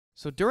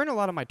So during a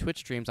lot of my Twitch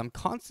streams, I'm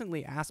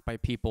constantly asked by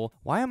people,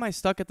 why am I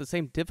stuck at the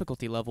same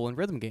difficulty level in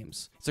rhythm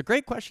games? It's a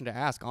great question to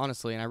ask,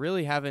 honestly, and I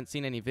really haven't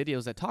seen any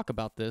videos that talk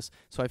about this,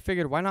 so I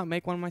figured why not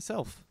make one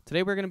myself?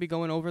 Today we're going to be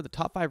going over the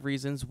top 5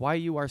 reasons why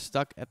you are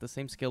stuck at the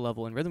same skill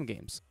level in rhythm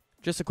games.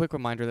 Just a quick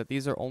reminder that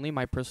these are only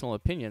my personal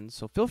opinions,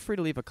 so feel free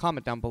to leave a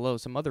comment down below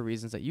some other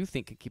reasons that you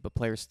think could keep a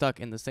player stuck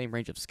in the same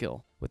range of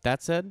skill. With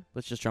that said,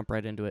 let's just jump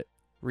right into it.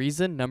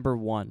 Reason number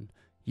 1.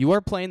 You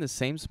are playing the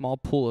same small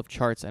pool of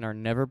charts and are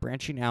never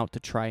branching out to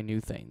try new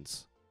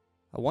things.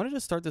 I wanted to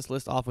start this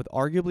list off with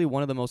arguably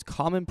one of the most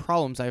common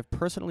problems I have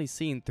personally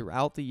seen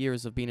throughout the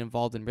years of being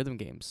involved in rhythm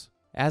games.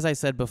 As I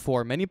said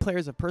before, many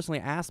players have personally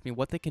asked me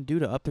what they can do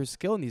to up their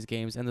skill in these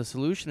games, and the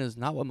solution is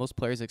not what most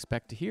players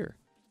expect to hear.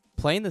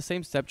 Playing the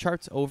same step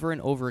charts over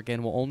and over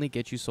again will only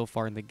get you so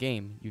far in the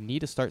game. You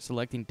need to start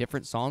selecting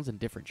different songs and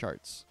different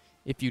charts.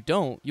 If you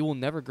don't, you will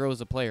never grow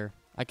as a player.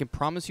 I can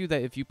promise you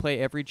that if you play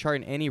every chart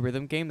in any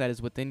rhythm game that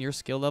is within your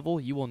skill level,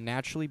 you will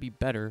naturally be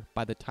better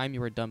by the time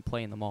you are done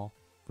playing them all.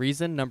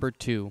 Reason number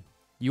 2.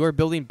 You are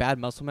building bad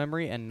muscle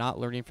memory and not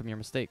learning from your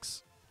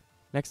mistakes.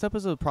 Next up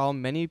is a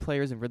problem many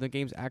players in rhythm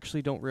games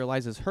actually don't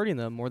realize is hurting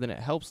them more than it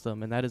helps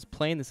them, and that is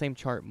playing the same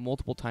chart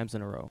multiple times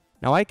in a row.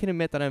 Now I can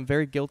admit that I'm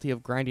very guilty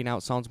of grinding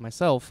out songs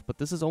myself, but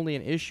this is only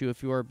an issue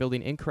if you are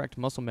building incorrect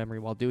muscle memory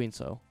while doing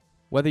so.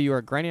 Whether you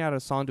are grinding out a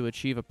song to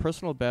achieve a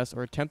personal best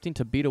or attempting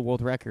to beat a world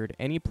record,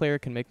 any player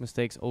can make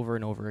mistakes over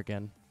and over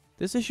again.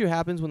 This issue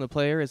happens when the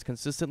player is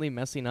consistently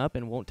messing up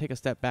and won't take a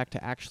step back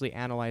to actually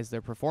analyze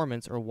their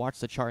performance or watch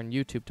the chart on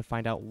YouTube to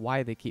find out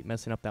why they keep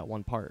messing up that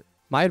one part.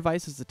 My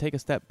advice is to take a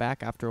step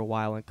back after a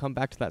while and come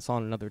back to that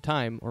song another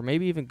time, or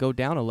maybe even go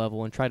down a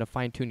level and try to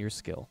fine-tune your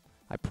skill.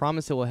 I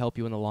promise it will help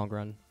you in the long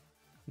run.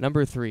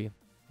 Number 3.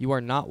 You are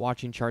not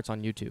watching charts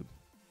on YouTube.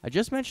 I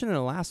just mentioned in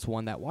the last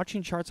one that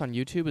watching charts on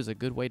YouTube is a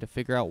good way to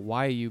figure out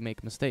why you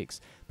make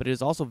mistakes, but it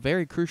is also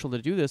very crucial to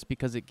do this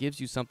because it gives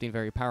you something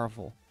very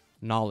powerful: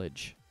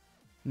 knowledge.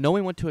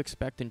 Knowing what to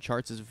expect in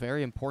charts is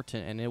very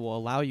important, and it will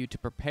allow you to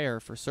prepare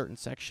for certain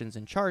sections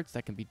in charts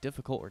that can be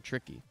difficult or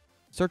tricky.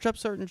 Search up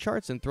certain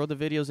charts and throw the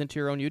videos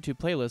into your own YouTube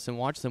playlist and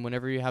watch them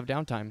whenever you have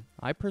downtime.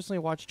 I personally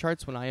watch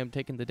charts when I am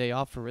taking the day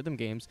off for rhythm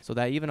games, so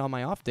that even on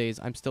my off days,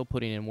 I'm still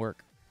putting in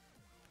work.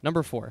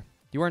 Number 4.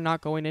 You are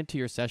not going into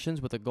your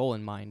sessions with a goal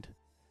in mind.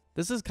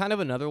 This is kind of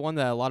another one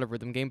that a lot of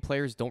rhythm game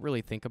players don't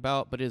really think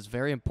about, but it is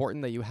very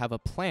important that you have a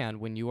plan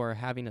when you are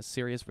having a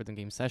serious rhythm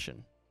game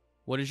session.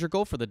 What is your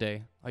goal for the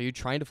day? Are you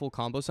trying to full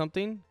combo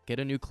something? Get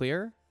a new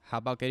clear? How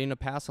about getting a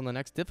pass on the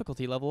next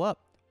difficulty level up?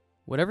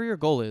 Whatever your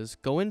goal is,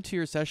 go into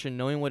your session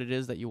knowing what it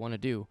is that you want to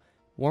do.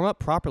 Warm up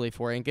properly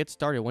for it and get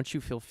started once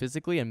you feel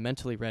physically and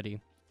mentally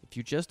ready. If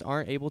you just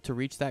aren't able to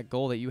reach that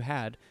goal that you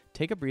had,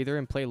 take a breather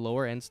and play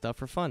lower end stuff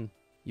for fun.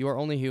 You are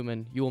only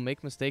human, you will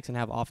make mistakes and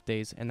have off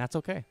days, and that's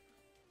okay.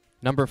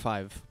 Number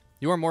 5.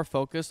 You are more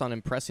focused on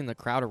impressing the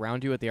crowd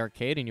around you at the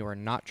arcade and you are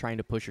not trying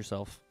to push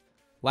yourself.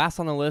 Last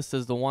on the list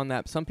is the one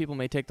that some people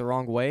may take the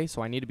wrong way,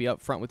 so I need to be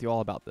upfront with you all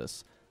about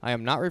this. I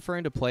am not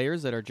referring to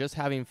players that are just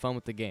having fun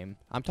with the game.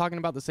 I'm talking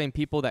about the same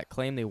people that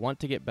claim they want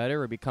to get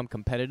better or become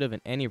competitive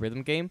in any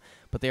rhythm game,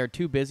 but they are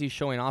too busy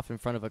showing off in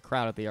front of a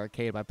crowd at the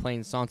arcade by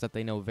playing songs that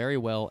they know very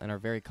well and are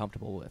very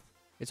comfortable with.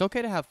 It's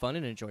okay to have fun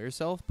and enjoy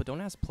yourself, but don't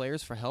ask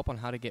players for help on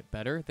how to get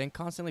better, then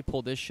constantly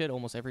pull this shit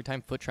almost every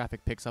time foot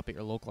traffic picks up at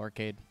your local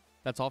arcade.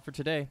 That's all for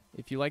today.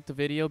 If you liked the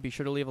video, be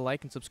sure to leave a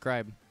like and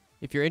subscribe.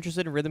 If you're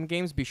interested in rhythm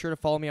games, be sure to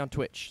follow me on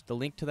Twitch. The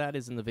link to that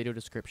is in the video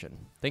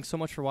description. Thanks so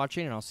much for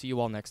watching, and I'll see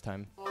you all next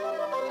time.